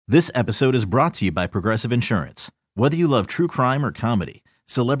This episode is brought to you by Progressive Insurance. Whether you love true crime or comedy,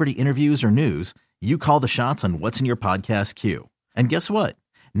 celebrity interviews or news, you call the shots on what's in your podcast queue. And guess what?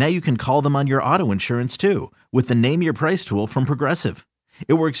 Now you can call them on your auto insurance too with the Name Your Price tool from Progressive.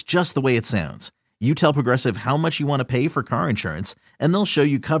 It works just the way it sounds. You tell Progressive how much you want to pay for car insurance, and they'll show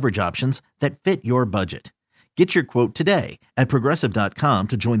you coverage options that fit your budget. Get your quote today at Progressive.com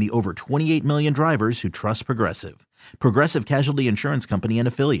to join the over 28 million drivers who trust Progressive. Progressive Casualty Insurance Company and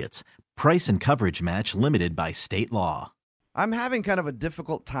Affiliates. Price and coverage match limited by state law. I'm having kind of a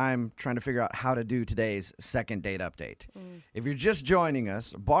difficult time trying to figure out how to do today's second date update. If you're just joining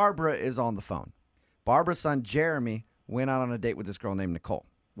us, Barbara is on the phone. Barbara's son, Jeremy, went out on a date with this girl named Nicole.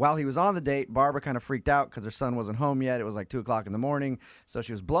 While he was on the date, Barbara kind of freaked out because her son wasn't home yet. It was like 2 o'clock in the morning. So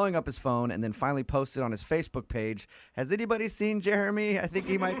she was blowing up his phone and then finally posted on his Facebook page, "Has anybody seen Jeremy? I think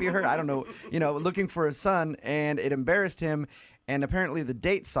he might be hurt." I don't know, looking for his son. And it embarrassed him. And apparently the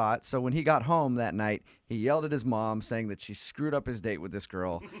date saw it. So when he got home that night, he yelled at his mom saying that she screwed up his date with this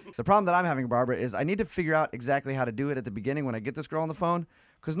girl. The problem that I'm having, Barbara, is I need to figure out exactly how to do it at the beginning when I get this girl on the phone.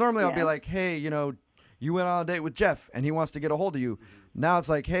 Because normally I'll be like, "Hey, you went on a date with Jeff and he wants to get a hold of you." Now it's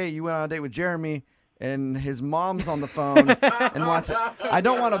like, "Hey, you went on a date with Jeremy and his mom's on the phone and wants it." I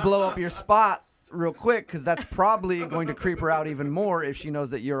don't want to blow up your spot real quick because that's probably going to creep her out even more if she knows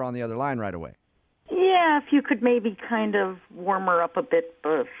that you're on the other line right away. Yeah, if you could maybe kind of warm her up a bit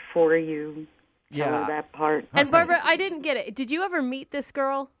before you tell her that part. And Barbara, I didn't get it. Did you ever meet this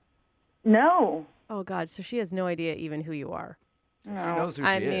girl? No. Oh, God, so she has no idea even who you are. No. She knows who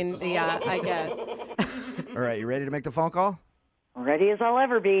she is. Yeah, I guess. All right, you ready to make the phone call? Ready as I'll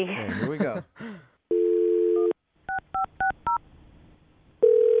ever be. Okay, here we go.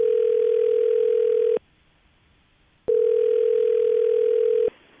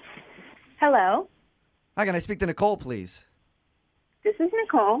 Hello. Hi, can I speak to Nicole, please? This is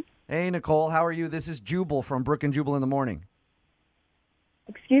Nicole. Hey, Nicole, how are you? This is Jubal from Brook and Jubal in the Morning.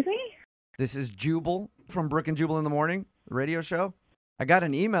 Excuse me? This is Jubal from Brook and Jubal in the Morning, the radio show. I got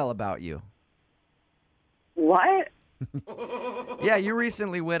an email about you. What? Yeah, you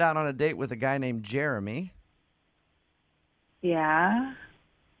recently went out on a date with a guy named Jeremy. Yeah.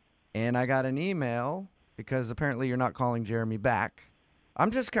 And I got an email because apparently you're not calling Jeremy back. I'm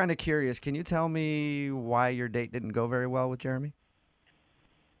just kind of curious. Can you tell me why your date didn't go very well with Jeremy?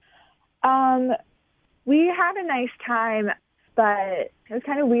 We had a nice time, but it was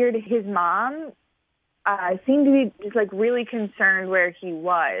kind of weird. His mom seemed to be just really concerned where he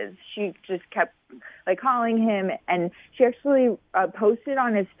was. She just kept calling him, and she actually posted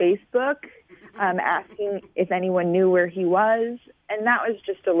on his Facebook asking if anyone knew where he was, and that was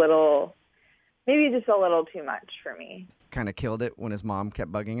just maybe just a little too much for me. Kind of killed it when his mom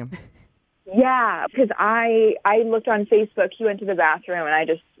kept bugging him? Yeah, because I looked on Facebook. He went to the bathroom, and I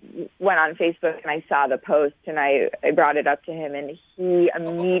just went on Facebook, and I saw the post, and I brought it up to him, and he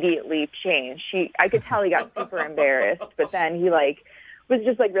immediately changed. I could tell he got super embarrassed, but then he was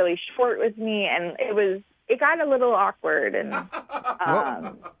just really short with me, and it got a little awkward. And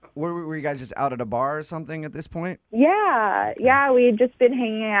were you guys just out at a bar or something at this point? Yeah, we had just been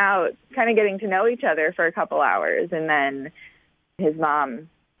hanging out, kind of getting to know each other for a couple hours, and then his mom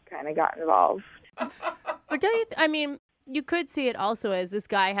kind of got involved. But don't you you could see it also as this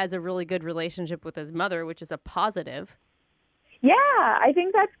guy has a really good relationship with his mother, which is a positive. Yeah, I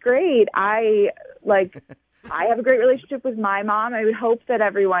think that's great. I have a great relationship with my mom. I would hope that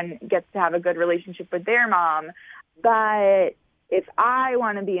everyone gets to have a good relationship with their mom. But if I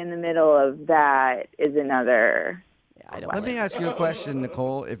want to be in the middle of that is another. Yeah, Let me ask you a question,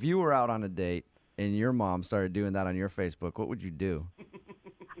 Nicole. If you were out on a date and your mom started doing that on your Facebook, what would you do?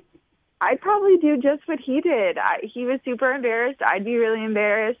 I'd probably do just what he did. He was super embarrassed. I'd be really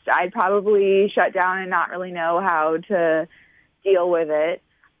embarrassed. I'd probably shut down and not really know how to deal with it.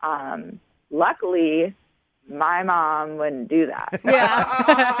 Luckily, my mom wouldn't do that. Yeah.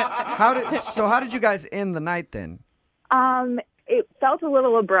 How did you guys end the night then? It felt a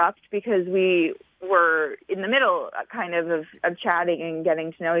little abrupt because we were in the middle kind of chatting and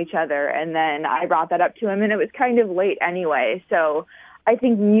getting to know each other. And then I brought that up to him, and it was kind of late anyway. So I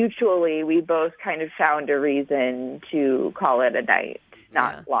think mutually we both kind of found a reason to call it a night,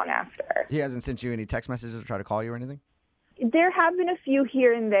 not long after. He hasn't sent you any text messages or tried to call you or anything? There have been a few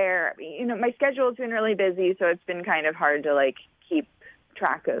here and there. My schedule's been really busy, so it's been kind of hard to keep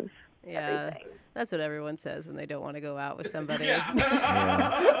track of everything. That's what everyone says when they don't want to go out with somebody.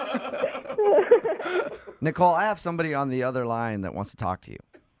 Nicole, I have somebody on the other line that wants to talk to you.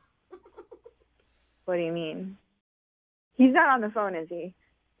 What do you mean? He's not on the phone, is he?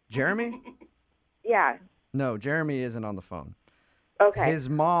 Jeremy? Yeah. No, Jeremy isn't on the phone. Okay. His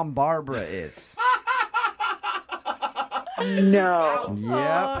mom, Barbara, is. No.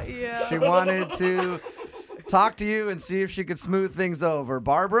 Yep. Yeah. She wanted to talk to you and see if she could smooth things over.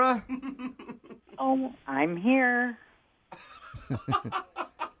 Barbara? Oh, I'm here.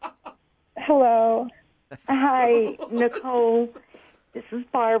 Hello. Hi, Nicole. This is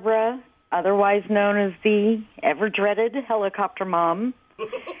Barbara, otherwise known as the ever-dreaded helicopter mom.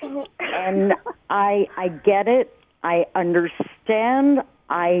 And I get it. I understand.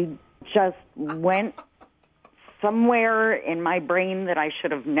 I just went somewhere in my brain that I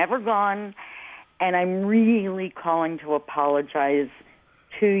should have never gone, and I'm really calling to apologize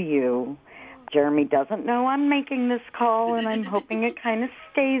to you. Jeremy doesn't know I'm making this call, and I'm hoping it kind of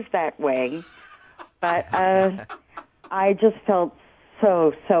stays that way. But I just felt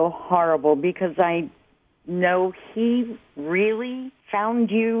so horrible because I know he really found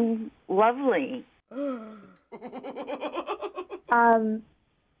you lovely.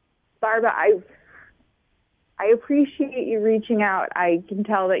 Barbara, I appreciate you reaching out. I can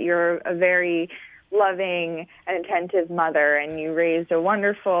tell that you're a very loving and attentive mother, and you raised a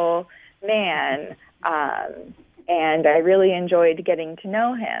wonderful man, and I really enjoyed getting to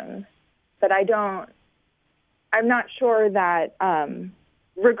know him. But I'm not sure that,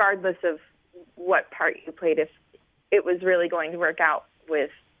 regardless of what part you played, if it was really going to work out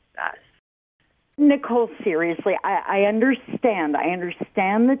with us. Nicole, seriously, I understand. I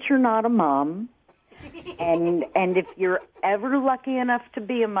understand that you're not a mom. And if you're ever lucky enough to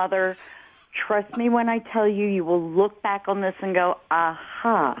be a mother, trust me when I tell you, you will look back on this and go,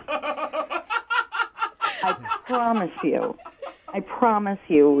 aha. I promise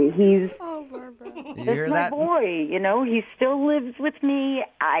you. He's Oh, Barbara. You hear my that? boy. You know, he still lives with me.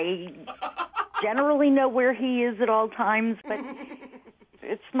 I generally know where he is at all times, but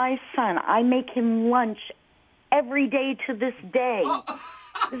it's my son. I make him lunch every day to this day.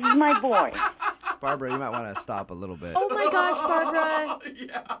 This is my boy. Barbara, you might want to stop a little bit. Oh my gosh, Barbara.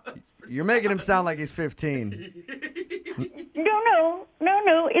 You're making him sound like he's 15. No.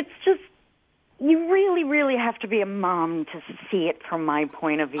 It's just, you really have to be a mom to see it from my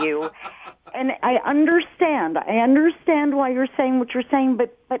point of view. And I understand why you're saying what you're saying,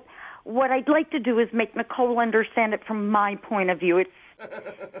 but what I'd like to do is make Nicole understand it from my point of view.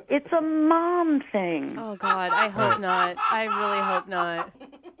 It's a mom thing. Oh God, I hope not. I really hope not.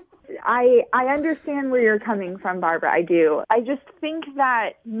 I understand where you're coming from, Barbara. I do. I just think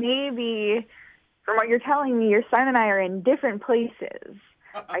that maybe, from what you're telling me, your son and I are in different places.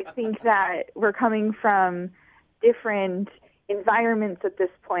 I think that we're coming from different environments at this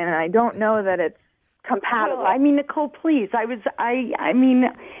point, and I don't know that it's compatible. Well, I mean, Nicole, please. I mean,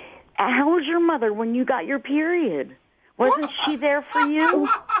 how was your mother when you got your period? Wasn't she there for you?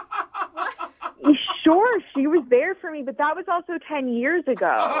 Sure, she was there for me, but that was also 10 years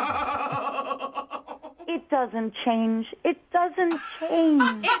ago. It doesn't change. It doesn't change.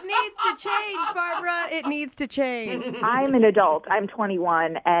 It needs to change, Barbara. It needs to change. I'm an adult. I'm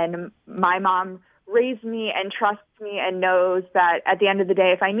 21, and my mom raised me and trusts me and knows that at the end of the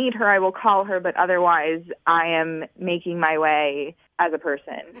day, if I need her, I will call her, but otherwise I am making my way as a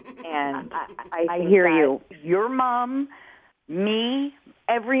person. And I hear you. Your mom, me,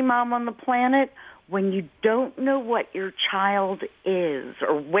 every mom on the planet, when you don't know what your child is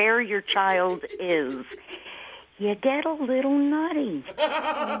or where your child is, you get a little nutty.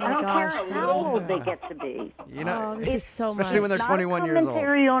 I don't care how old they get to be. You know, This is so especially much. when they're 21 years old.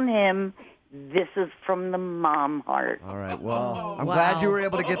 Commentary on him. This is from the mom heart. All right, well, I'm wow. glad you were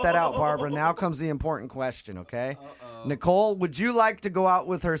able to get that out, Barbara. Now comes the important question, okay? Nicole, would you like to go out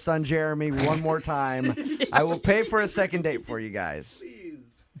with her son Jeremy one more time? Yes. I will pay for a second date for you guys. Please.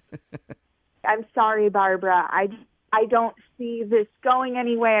 I'm sorry, Barbara. I don't see this going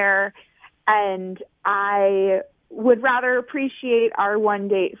anywhere, and I would rather appreciate our one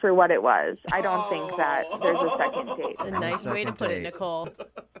date for what it was. I don't think that there's a second date. A nice way to put it, date. Nicole.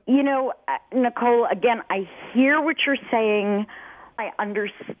 You know, Nicole, again, I hear what you're saying. I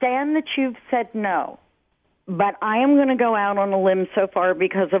understand that you've said no. But I am going to go out on a limb so far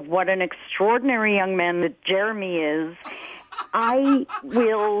because of what an extraordinary young man that Jeremy is. I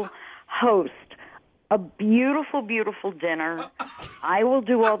will host a beautiful, beautiful dinner. I will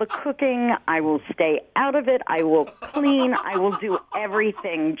do all the cooking. I will stay out of it. I will clean. I will do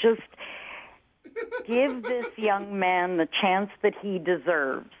everything. Just give this young man the chance that he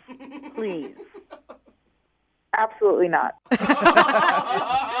deserves. Please. Absolutely not.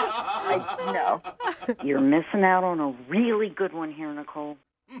 No. You're missing out on a really good one here, Nicole.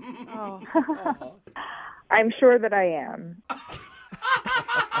 Oh. I'm sure that I am.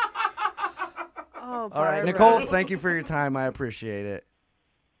 Oh, All right, Barbara. Nicole, thank you for your time. I appreciate it.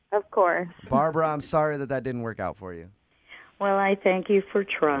 Of course. Barbara, I'm sorry that didn't work out for you. Well, I thank you for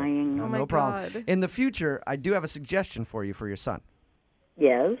trying. Oh, my no problem. God. In the future, I do have a suggestion for you for your son.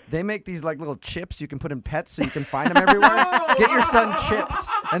 Yes. They make these like little chips you can put in pets so you can find them everywhere. Get your son chipped,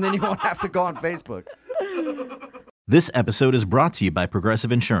 and then you won't have to go on Facebook. This episode is brought to you by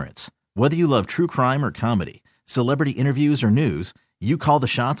Progressive Insurance. Whether you love true crime or comedy, celebrity interviews or news, you call the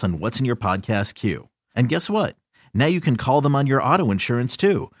shots on what's in your podcast queue. And guess what? Now you can call them on your auto insurance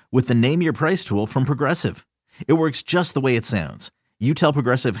too with the Name Your Price tool from Progressive. It works just the way it sounds. You tell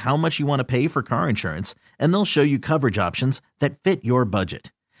Progressive how much you want to pay for car insurance, and they'll show you coverage options that fit your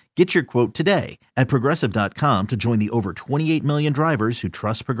budget. Get your quote today at Progressive.com to join the over 28 million drivers who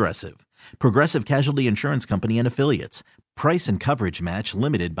trust Progressive. Progressive Casualty Insurance Company and Affiliates. Price and coverage match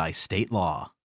limited by state law.